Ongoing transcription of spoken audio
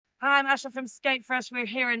Hi, I'm Asha from Skatefresh. We're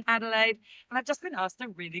here in Adelaide, and I've just been asked a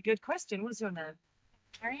really good question. What's your name?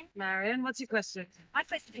 Marion? Marion, what's your question? My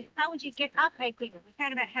question is, how would you get up very quickly? We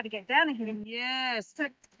found out how to get down here. Yes. So,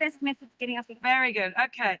 best method of getting up here. Very good.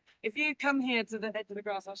 Okay. If you come here to the edge of the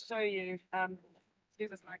grass, I'll show you.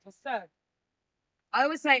 Excuse us, Michael. So, I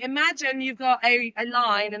always say, imagine you've got a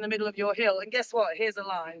line in the middle of your hill, and guess what? Here's a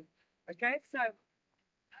line. Okay. So,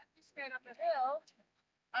 as you skate up the hill,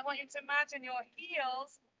 I want you to imagine your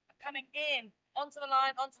heels coming in onto the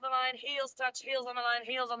line, heels touch, heels on the line,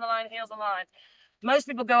 heels on the line, heels on the line. Most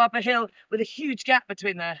people go up a hill with a huge gap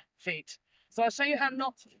between their feet. So I'll show you how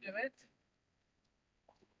not to do it.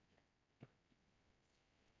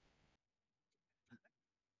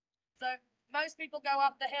 So most people go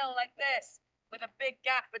up the hill like this with a big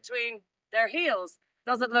gap between their heels.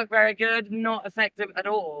 Doesn't look very good, not effective at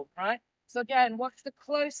all, right? So again, watch the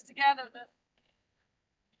close together.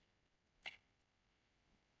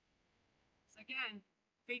 So again,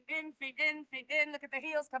 feet in, feet in, feet in. Look at the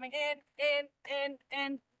heels coming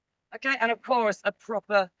in. Okay, and of course, a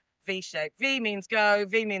proper V shape. V means go,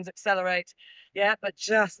 V means accelerate. Yeah, but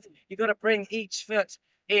just, you've got to bring each foot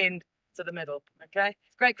in to the middle, okay?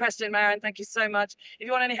 Great question, Marion. Thank you so much. If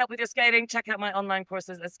you want any help with your skating, check out my online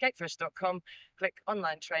courses at skatefresh.com. Click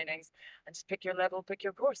online trainings and just pick your level, pick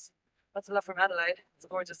your course. Lots of love from Adelaide. It's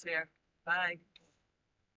gorgeous here. Bye.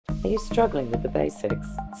 Are you struggling with the basics?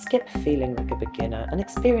 Skip feeling like a beginner and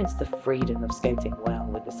experience the freedom of skating well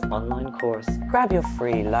with this online course. Grab your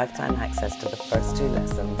free lifetime access to the first 2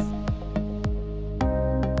 lessons.